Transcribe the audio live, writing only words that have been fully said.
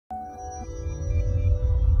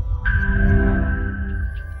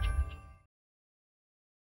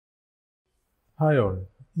Hi all,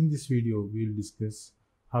 in this video we will discuss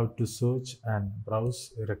how to search and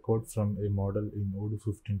browse a record from a model in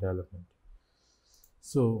Odoo15 development.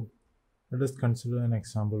 So let us consider an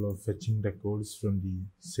example of fetching records from the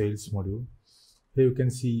sales module. Here you can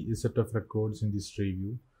see a set of records in this tree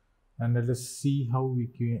view, and let us see how we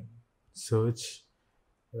can search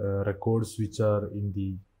records which are in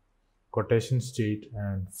the quotation state,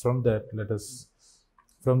 and from that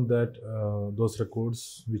those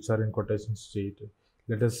records which are in quotation state,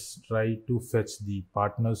 let us try to fetch the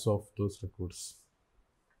partners of those records.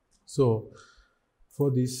 So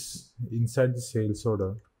for this, inside the sales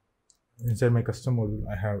order, inside my custom module,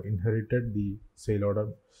 I have inherited the sale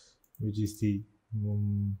order, which is the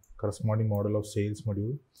corresponding model of sales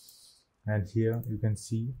module. And here you can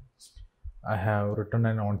see I have written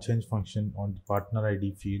an onChange function on the partner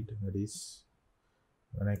ID field. That is,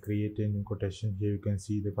 when I create a new quotation, here you can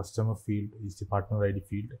see the customer field is the partner ID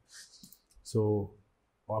field. So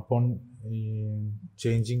upon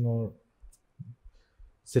changing or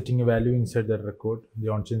setting a value inside that record, the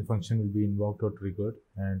onChange function will be invoked or triggered,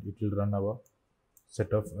 and it will run our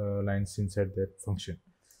set of lines inside that function.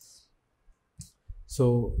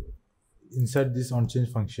 So inside this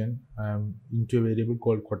onChange function, I'm into a variable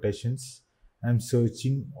called quotations. I'm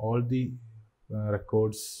searching all the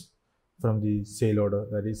records from the sale order.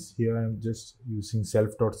 That is, here I'm just using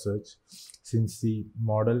self.search, since the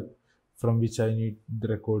model from which I need the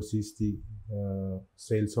records is the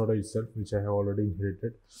sales order itself, which I have already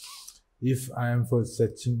inherited. If I am for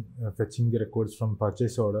fetching the records from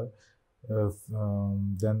purchase order,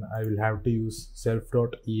 then I will have to use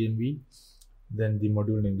self.env, then the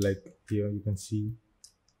module name, like here you can see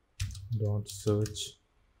dot search.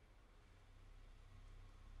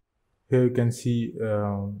 Here you can see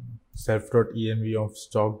self.env of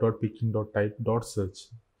stock.picking.type.search.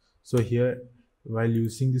 So here, while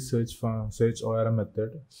using the search ORM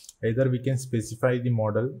method, either we can specify the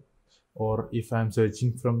model, or if I am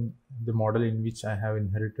searching from the model in which I have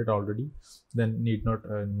inherited already, then need not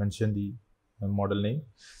mention the model name.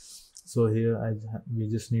 So here we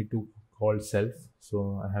just need to call self.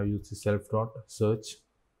 So I have used the self.search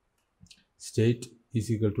state is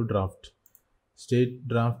equal to draft. State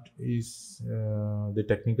draft is the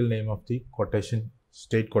technical name of the quotation,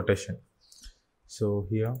 state quotation. So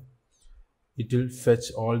here it will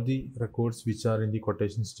fetch all the records which are in the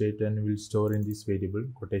quotation state and will store in this variable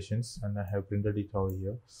quotations, and I have printed it over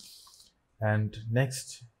here. And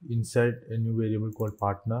next, inside a new variable called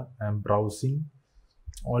partner, I am browsing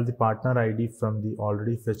all the partner ID from the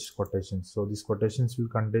already fetched quotations. So these quotations will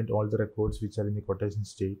contain all the records which are in the quotation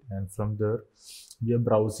state, and from there we are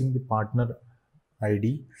browsing the partner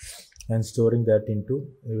ID and storing that into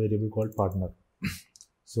a variable called partner.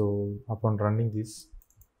 So upon running this,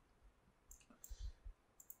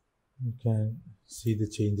 you can see the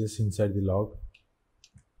changes inside the log.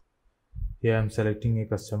 Here I am selecting a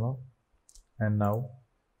customer, and now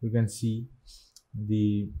you can see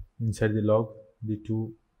the inside the log the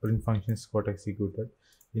two print functions got executed.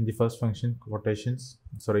 In the first function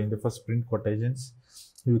in the first print quotations,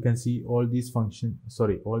 you can see all these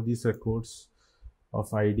all these records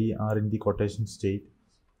of ID are in the quotation state,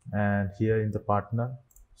 and here in the partner,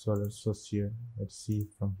 so let's see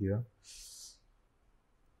from here.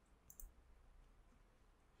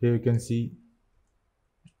 Here you can see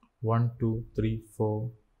 1 2 3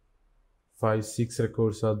 4 5 6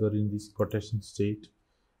 records are there in this quotation state,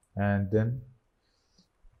 and then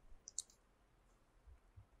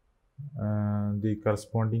the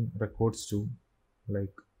corresponding records to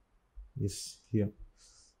like is here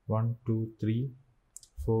 1 2 3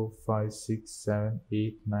 4 5 6 7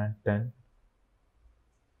 8 9 10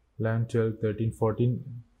 11 12 13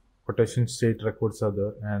 14 quotation state records are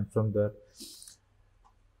there, and from there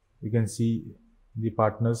you can see the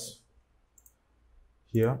partners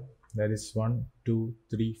here. That is 1 2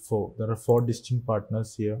 3 4. There are 4 distinct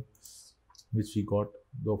partners here which we got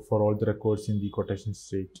for all the records in the quotation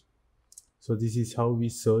state. So this is how we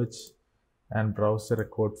search and browse the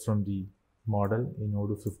record from the model in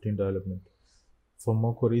Odoo15 development. For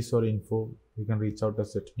more queries or info, you can reach out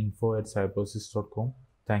us at info@cybrosys.com.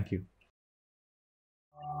 Thank you.